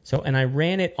 Okay. So, and I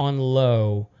ran it on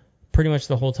low pretty much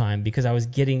the whole time because I was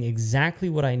getting exactly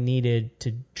what I needed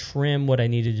to trim what I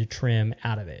needed to trim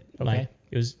out of it. Okay.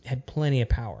 It had plenty of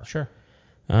power. Sure.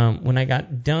 When I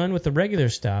got done with the regular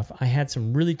stuff, I had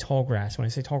some really tall grass. When I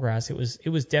say tall grass, it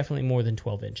was definitely more than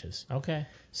 12 inches. Okay.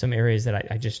 Some areas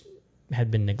that I just had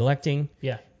been neglecting.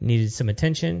 Yeah. Needed some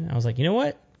attention. I was like, you know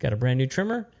what? Got a brand new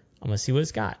trimmer. I'm going to see what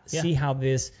it's got. Yeah. See how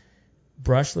this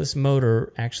brushless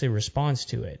motor actually responds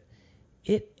to it.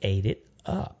 It ate it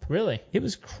up. Really? It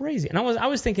was crazy. And I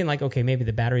was thinking okay, maybe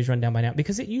the battery's run down by now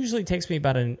because it usually takes me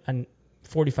about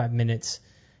 45 minutes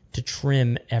to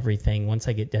trim everything once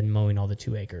I get done mowing all the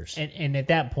 2 acres. And at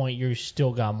that point, you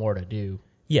still got more to do.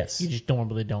 Yes. You just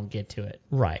normally don't get to it.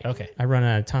 Right. Okay. I run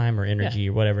out of time or energy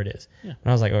or whatever it is. Yeah. And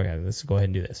I was like, okay, let's go ahead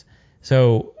and do this.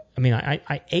 So,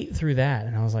 I ate through that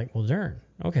and I was like, well, darn.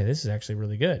 Okay, this is actually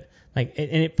really good. And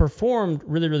it performed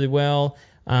really, really well.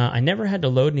 I never had to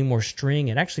load any more string.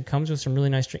 It actually comes with some really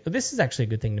nice string. This is actually a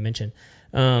good thing to mention.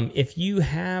 If you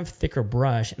have thicker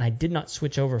brush, and I did not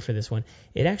switch over for this one,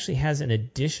 it actually has an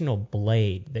additional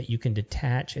blade that you can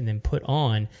detach and then put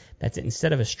on. That's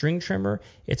instead of a string trimmer,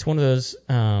 it's one of those.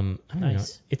 I don't know.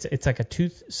 It's like a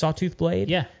sawtooth blade.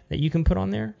 Yeah. That you can put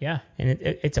on there. Yeah. And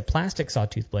it's a plastic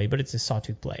sawtooth blade, but it's a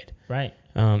sawtooth blade. Right.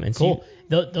 And cool.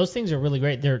 Those things are really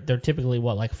great. They're typically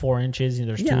 4 inches, and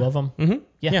there's 2 of them. Mm-hmm.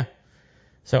 Yeah.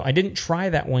 So I didn't try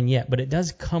that one yet, but it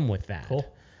does come with that. Cool.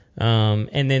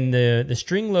 And then the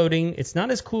string loading, it's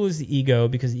not as cool as the Ego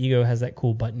because the Ego has that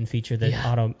cool button feature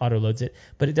that auto loads it,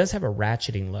 but it does have a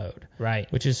ratcheting load. Right.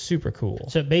 Which is super cool.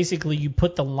 So basically you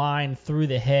put the line through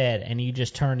the head and you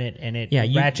just turn it and it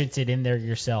ratchets it in there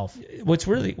yourself. What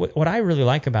I really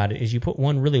like about it is you put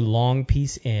one really long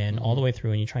piece in all the way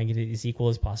through and you try and get it as equal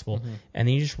as possible, and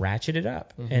then you just ratchet it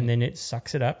up, and then it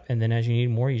sucks it up, and then as you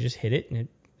need more, you just hit it and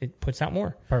it puts out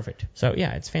more. Perfect. So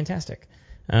yeah, it's fantastic.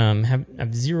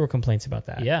 Have zero complaints about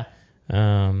that. Yeah.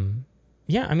 And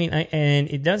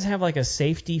it does have a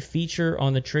safety feature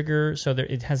on the trigger, so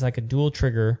that it has a dual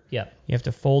trigger. Yep. You have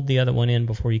to fold the other one in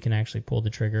before you can actually pull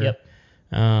the trigger. Yep.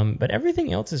 But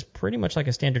everything else is pretty much like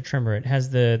a standard trimmer. It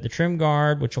has the trim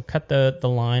guard, which will cut the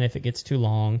line if it gets too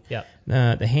long. Yep.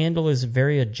 The handle is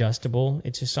very adjustable.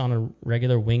 It's just on a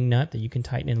regular wing nut that you can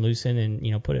tighten and loosen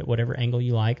and put it whatever angle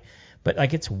you like.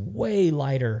 But it's way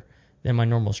lighter than my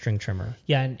normal string trimmer.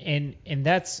 Yeah, and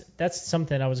that's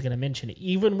something I was going to mention.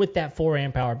 Even with that 4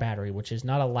 amp hour battery, which is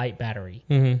not a light battery,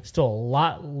 still a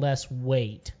lot less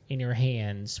weight in your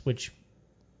hands, which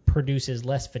produces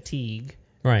less fatigue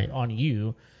right on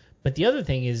you. But the other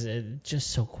thing is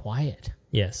just so quiet.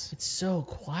 yes It's so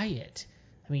quiet.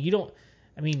 I mean, you don't.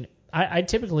 I mean, I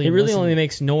typically it really listen, only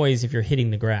makes noise if you're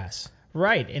hitting the grass.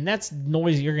 right, and that's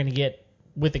noise you're going to get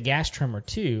with a gas trimmer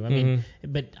too. I mean,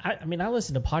 but I mean, I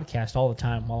listen to podcasts all the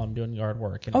time while I'm doing yard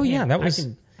work. And, Yeah, that was.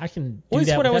 I can do Well, it's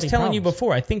that what I without was any telling you problems.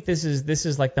 before. I think this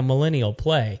is like the millennial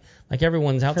play. Like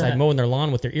everyone's outside mowing their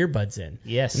lawn with their earbuds in.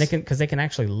 Yes. And they can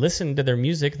actually listen to their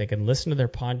music. They can listen to their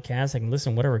podcast. They can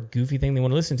listen to whatever goofy thing they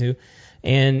want to listen to,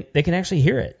 and they can actually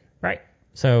hear it. Right.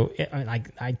 So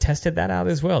I tested that out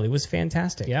as well. It was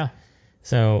fantastic. Yeah.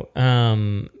 So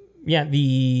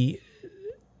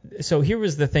so here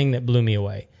was the thing that blew me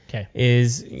away. Okay.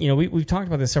 Is we've talked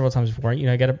about this several times before.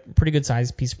 I got a pretty good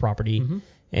sized piece of property. Mm-hmm.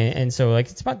 And so like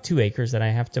it's about 2 acres that I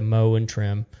have to mow and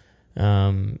trim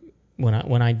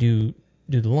when I do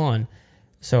the lawn.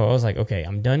 So I was like, okay,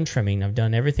 I'm done trimming. I've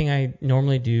done everything I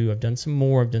normally do. I've done some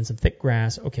more. I've done some thick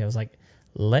grass. Okay, I was like,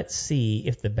 let's see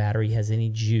if the battery has any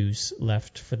juice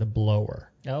left for the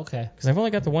blower. Okay. Because I've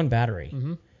only got the one battery.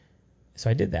 Mm-hmm. So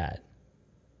I did that.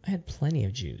 I had plenty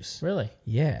of juice. Really?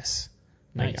 Yes.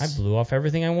 Nice. I blew off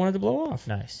everything I wanted to blow off.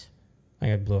 Nice.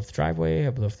 I blew off the driveway.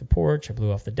 I blew off the porch. I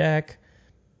blew off the deck.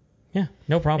 Yeah,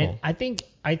 no problem. And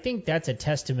I think that's a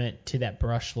testament to that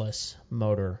brushless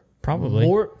motor. Probably.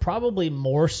 Probably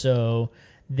more so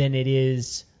than it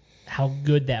is how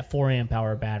good that 4 amp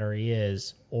hour battery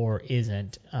is or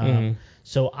isn't.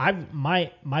 So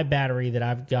my battery that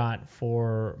I've got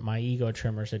for my Ego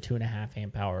trimmer is a 2.5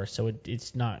 amp hour. So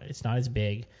it's not as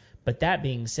big. But that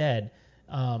being said,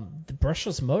 the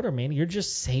brushless motor, man, you're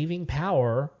just saving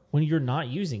power when you're not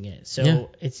using it. So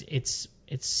it's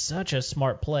such a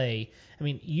smart play. I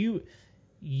mean,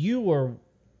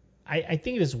 I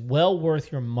think it is well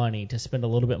worth your money to spend a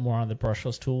little bit more on the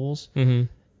brushless tools. Mm-hmm.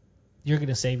 You're going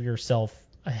to save yourself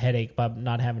a headache by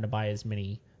not having to buy as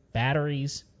many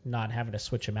batteries, not having to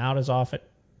switch them out as often,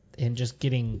 and just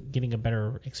getting a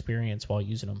better experience while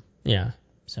using them. Yeah.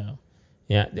 So.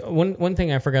 Yeah. One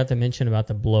thing I forgot to mention about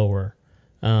the blower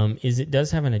is it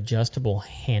does have an adjustable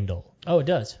handle. Oh, it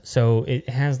does. So it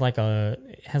has like a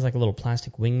little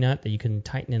plastic wing nut that you can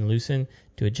tighten and loosen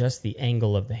to adjust the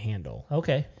angle of the handle.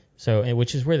 Okay. So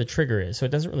which is where the trigger is. So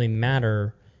it doesn't really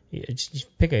matter.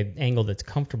 Just pick an angle that's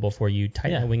comfortable for you,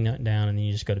 tighten the wing nut down, and then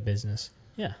you just go to business.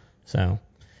 Yeah. So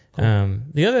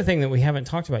the other thing that we haven't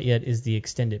talked about yet is the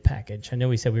extended package. I know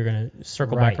we said we were going to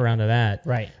circle back around to that.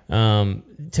 Right.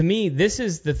 To me, this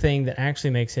is the thing that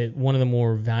actually makes it one of the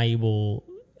more valuable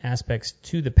aspects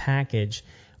to the package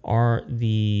are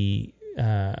the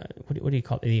what do you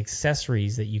call it? The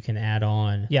accessories that you can add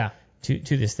on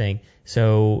to this thing.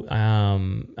 So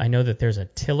I know that there's a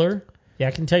tiller. Yeah,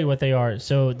 I can tell you what they are.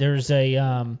 So there's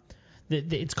a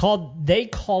they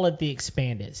call it the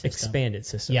expanded system. Expanded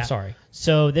system. Yeah. Sorry.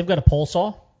 So they've got a pole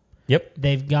saw. Yep.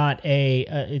 They've got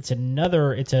it's a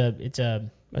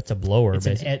blower.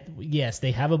 Yes,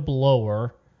 they have a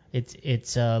blower.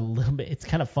 It's a little bit. It's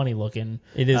kind of funny looking.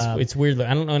 It is. It's weird.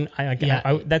 I don't know.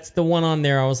 That's the one on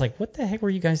there. I was like, what the heck were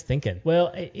you guys thinking?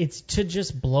 Well, it's to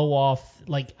just blow off.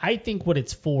 Like, I think what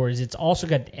it's for is it's also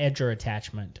got an edger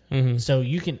attachment. Mm-hmm. So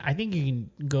I think you can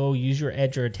go use your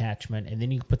edger attachment, and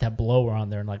then you can put that blower on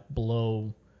there and like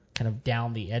blow kind of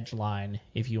down the edge line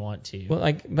if you want to.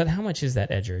 Well, but how much is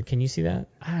that edger? Can you see that?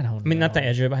 I don't know. I mean, not the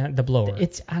edger, but the blower.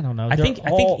 I don't know. I think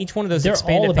each one of those they're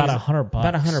expanded all about things, $100.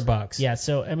 About $100. Yeah.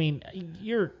 So I mean,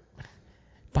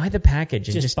 buy the package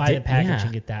and just buy the package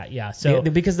and get that. Yeah. So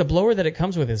because the blower that it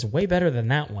comes with is way better than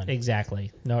that one.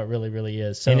 Exactly. No, it really, really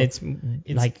is. So and it's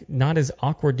like not as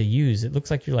awkward to use. It looks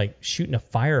like you're like shooting a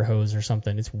fire hose or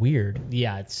something. It's weird.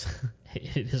 Yeah,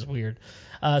 it is weird.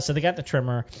 So they got the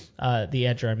trimmer, the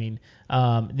edger. I mean,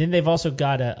 then they've also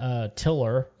got a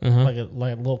tiller, like a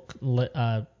little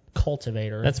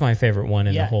cultivator. That's my favorite one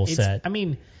in the whole set. I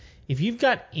mean, if you've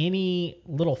got any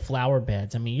little flower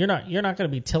beds, I mean, you're not going to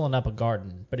be tilling up a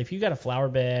garden, but if you've got a flower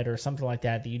bed or something like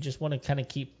that you just want to kind of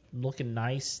keep looking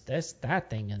nice, that's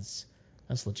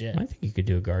legit. I think you could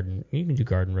do a garden. You can do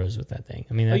garden rows with that thing.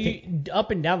 I mean, up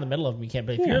and down the middle of them you can,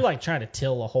 but if you're like trying to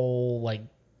till a whole like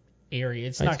area,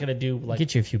 it's not going to do like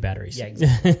get you a few batteries. Yeah,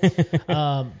 exactly.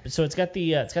 So it's got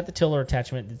the tiller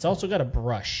attachment. It's also got a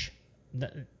brush.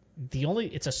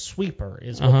 It's a sweeper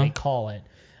is what they call it.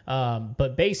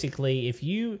 But basically, if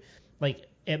you like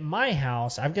at my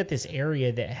house, I've got this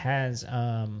area that has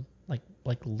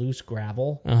like loose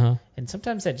gravel, and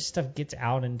sometimes that just stuff gets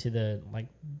out into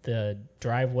the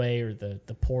driveway or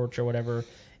the porch or whatever.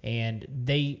 And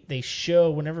they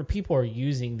show whenever people are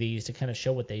using these to kind of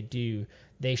show what they do,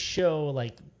 they show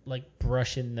like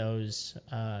brushing those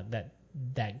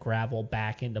that gravel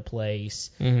back into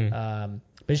place. Mm-hmm.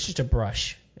 But it's just a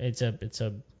brush. It's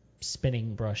a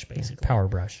spinning brush basically. Power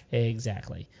brush.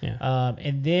 Exactly. Yeah.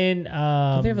 And then Do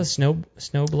they have a snow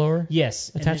blower?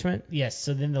 Yes. Attachment? Yes.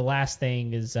 So then the last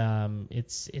thing is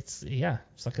it's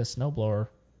like a snowblower.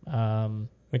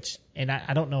 Which And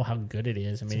I don't know how good it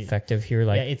is. I mean, it's effective here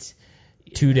like it's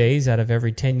 2 days out of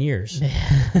every 10 years.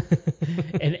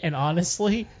 and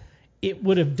honestly, it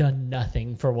would have done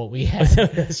nothing for what we had.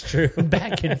 That's true.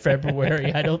 Back in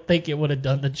February. I don't think it would have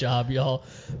done the job, y'all.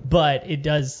 But it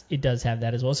does have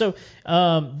that as well. So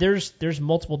there's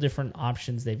multiple different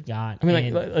options they've got. I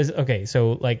mean, okay,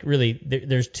 so like really,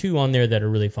 there's two on there that are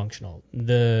really functional.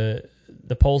 The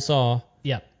pole saw.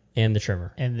 Yep. And the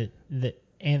trimmer. And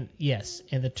and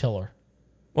the tiller.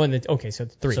 Well, so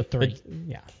three. So three.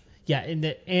 Yeah. Yeah,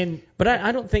 but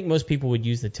I don't think most people would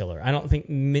use the tiller. I don't think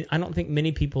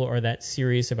many people are that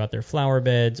serious about their flower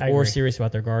beds or serious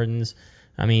about their gardens.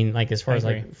 I mean, like as far as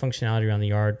like functionality around the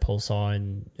yard, pole saw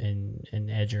and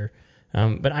edger.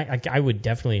 But I would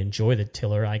definitely enjoy the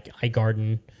tiller. I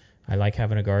garden. I like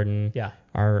having a garden. Yeah.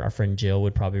 Our friend Jill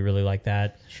would probably really like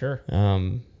that. Sure.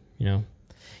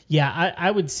 Yeah, I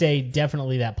would say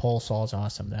definitely that pole saw is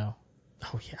awesome though.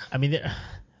 Oh yeah. I mean.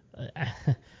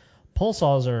 Pole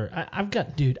saws are. I've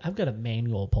got a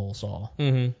manual pole saw.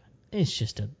 Mm-hmm.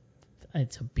 It's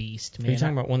a beast, man. Are you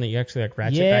talking about one that you actually like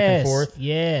ratchet back and forth?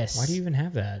 Yes. Why do you even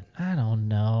have that? I don't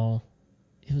know.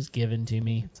 It was given to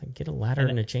me. It's like get a ladder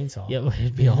and a chainsaw. Yeah,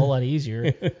 it'd be a whole lot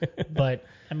easier. But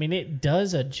I mean, it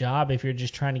does a job if you're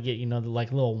just trying to get the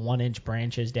like little 1-inch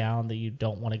branches down that you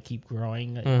don't want to keep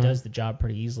growing. It does the job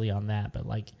pretty easily on that. But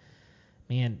like,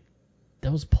 man.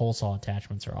 Those pole saw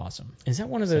attachments are awesome. Is that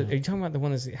one of the? Are you talking about the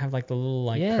ones that have like the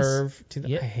little curve to the?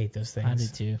 Yep. I hate those things. I do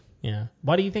too. Yeah.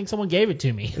 Why do you think someone gave it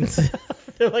to me?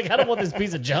 They're like, I don't want this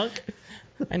piece of junk.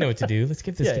 I know what to do. Let's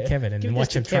give this to Kevin and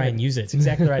watch him try and use it. That's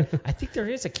exactly right. I think there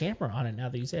is a camera on it now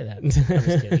that you say that. I'm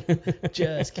just kidding.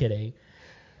 Just kidding.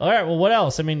 All right. Well, what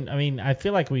else? I mean, I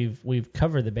feel like we've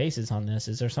covered the bases on this.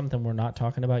 Is there something we're not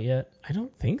talking about yet? I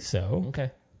don't think so. Okay.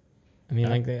 I mean,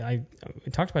 I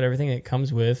talked about everything it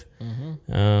comes with.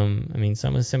 Mm-hmm. I mean,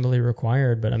 some assembly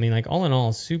required, but I mean, like all in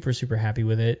all, super super happy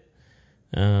with it.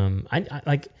 I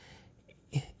like,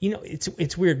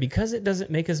 it's weird because it doesn't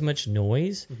make as much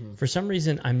noise. Mm-hmm. For some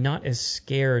reason, I'm not as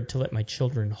scared to let my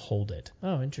children hold it.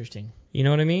 Oh, interesting. You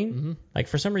know what I mean? Mm-hmm. Like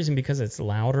for some reason, because it's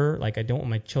louder, like I don't want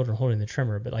my children holding the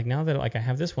trimmer. But like now that like I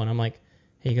have this one, I'm like,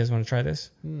 hey, you guys want to try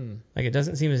this? Like it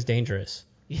doesn't seem as dangerous.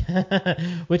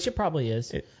 Which it probably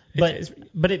is. But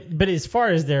as far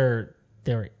as their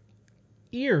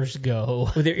ears go,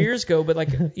 well, their ears go, but like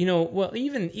well,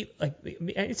 even like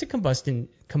it's a combustion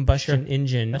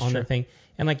engine on the thing,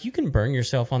 and like you can burn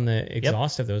yourself on the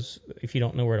exhaust of those if you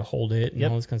don't know where to hold it and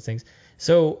all those kinds of things.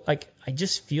 So like I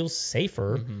just feel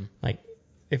safer. Mm-hmm. Like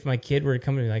if my kid were to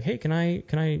come to me like, hey, can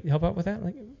I help out with that?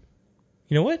 Like, you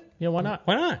know what? Yeah, why not?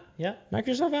 Why not? Yeah, knock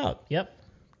yourself out. Yep.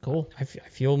 Cool. I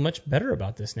feel much better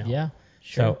about this now. Yeah.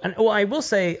 Sure. So, and I will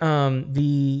say,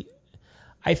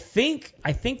 I think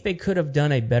they could have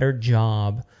done a better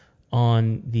job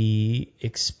on the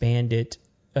expanded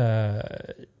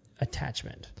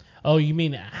attachment. Oh, you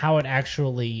mean how it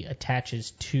actually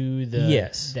attaches to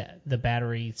the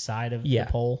battery side of the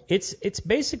pole? It's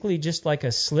basically just like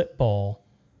a slip ball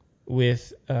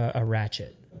with a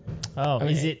ratchet. Oh, I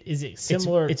mean, is it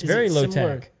similar? It's very low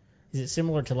tech. Is it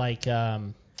similar to like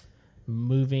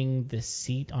moving the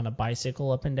seat on a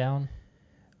bicycle up and down?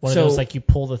 One of those like you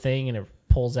pull the thing and it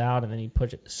pulls out and then you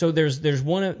push it. So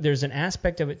there's an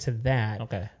aspect of it to that.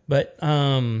 Okay. But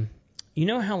you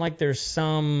know how like there's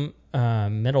some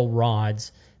metal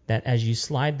rods that as you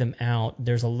slide them out,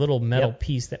 there's a little metal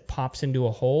piece that pops into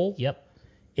a hole. Yep.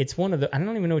 It's one of the I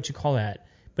don't even know what you call that.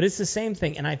 But it's the same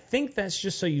thing, and I think that's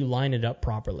just so you line it up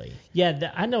properly.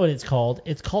 Yeah, I know what it's called.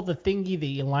 It's called the thingy that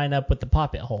you line up with the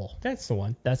poppet hole. That's the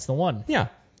one. That's the one. Yeah.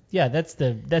 Yeah, that's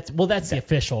the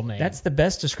official name. That's the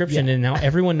best description, and now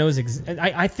everyone knows.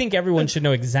 I think everyone should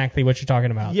know exactly what you're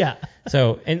talking about. Yeah.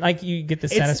 So, and like you get the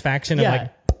satisfaction of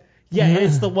like. Yeah,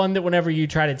 it's the one that whenever you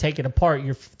try to take it apart,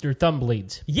 your thumb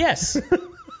bleeds. Yes.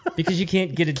 Because you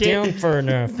can't get it down far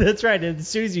enough. That's right. And as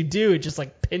soon as you do, it just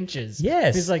like pinches.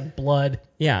 Yes. It's like blood.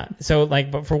 Yeah. So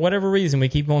like, but for whatever reason, we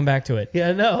keep going back to it. Yeah,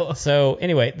 I know. So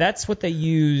anyway, that's what they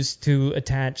use to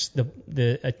attach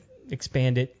the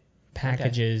expanded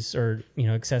packages or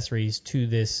accessories to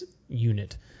this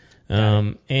unit.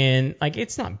 And like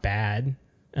it's not bad.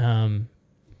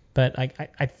 But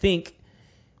I think.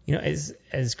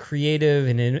 As creative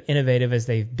and innovative as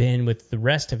they've been with the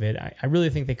rest of it, I really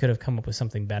think they could have come up with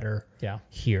something better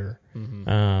here.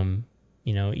 Mm-hmm.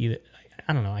 Either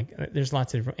I don't know. There's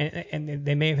lots of different, and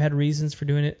they may have had reasons for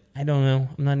doing it. I don't know.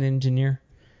 I'm not an engineer.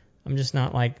 I'm just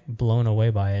not like blown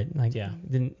away by it. Like, Yeah.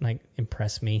 it didn't like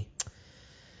impress me.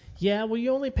 Yeah, well,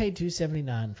 you only paid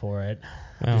 $279 for it.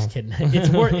 I'm Well. just kidding.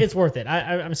 It's worth it.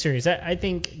 I'm serious. I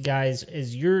think, guys,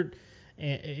 as you're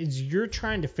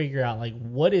trying to figure out like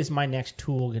what is my next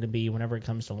tool going to be whenever it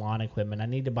comes to lawn equipment, I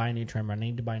need to buy a new trimmer, I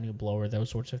need to buy a new blower, those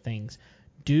sorts of things.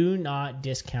 Do not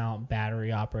discount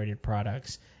battery operated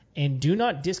products, and do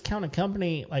not discount a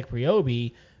company like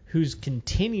Ryobi, who's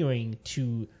continuing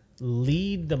to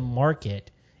lead the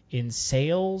market in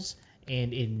sales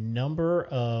and in number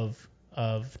of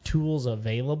tools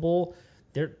available.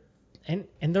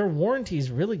 Their warranty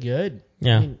is really good.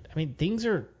 Yeah. I mean things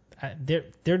are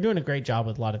they're doing a great job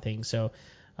with a lot of things. So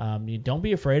you don't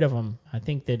be afraid of them. I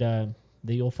think that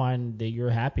you'll find that you're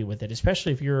happy with it,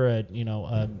 especially if you're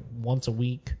a once a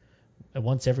week,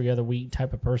 once every other week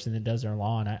type of person that does their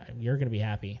lawn. You're going to be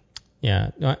happy.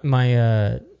 Yeah.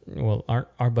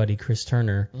 Our buddy Chris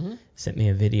Turner sent me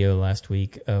a video last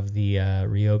week of the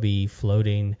Ryobi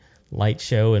floating light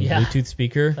show and Bluetooth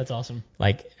speaker. That's awesome.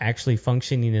 Like actually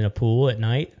functioning in a pool at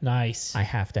night. Nice. I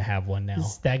have to have one now.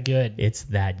 It's that good. It's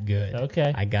that good.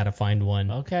 Okay. I gotta find one.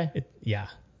 Okay. Yeah.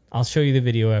 I'll show you the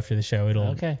video after the show.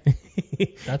 Okay.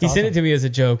 He sent it to me as a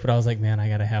joke, but I I man, I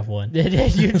gotta have one.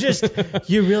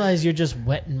 You realize you're just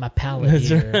wetting my palate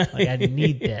here. Right. Like I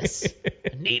need this.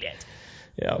 I need it.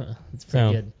 Yeah. It's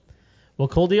pretty good. Well,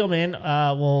 cool deal, man.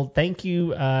 Well, thank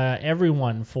you,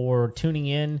 everyone, for tuning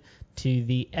in to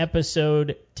the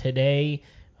episode today.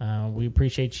 We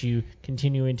appreciate you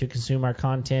continuing to consume our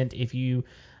content. If you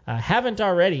haven't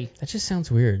already, That just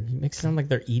sounds weird. It makes it sound like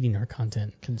they're eating our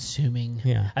content. consuming.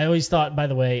 Yeah. I always thought, by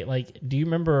the way, like, do you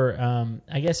remember?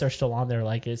 I guess they're still on there.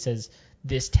 Like, it says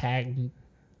this tag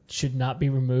should not be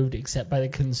removed except by the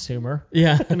consumer.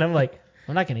 Yeah. And I'm like,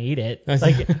 I'm not going to eat it.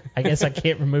 Like, I guess I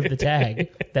can't remove the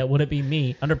tag. That wouldn't be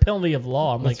me. Under penalty of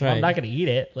law, I'm That's like, well, I'm right. not going to eat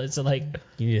it. So, like,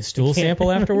 You need a stool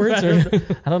sample afterwards?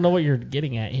 I don't know what you're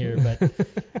getting at here, but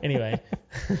anyway.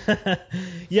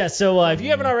 Yeah, so if you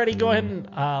haven't already, go ahead and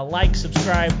like,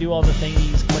 subscribe, do all the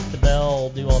thingies, click the bell,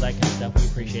 do all that kind of stuff. We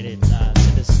appreciate it.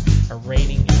 Send us a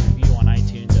rating and review on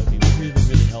iTunes. That would be really,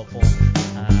 really helpful.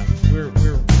 We're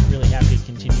really happy to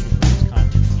continue to produce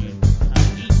content for you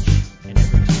each and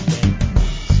every Tuesday.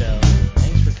 So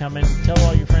thanks for coming. Tell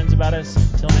all your friends about us.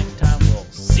 Until next time, we'll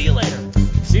see you later.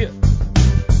 See ya.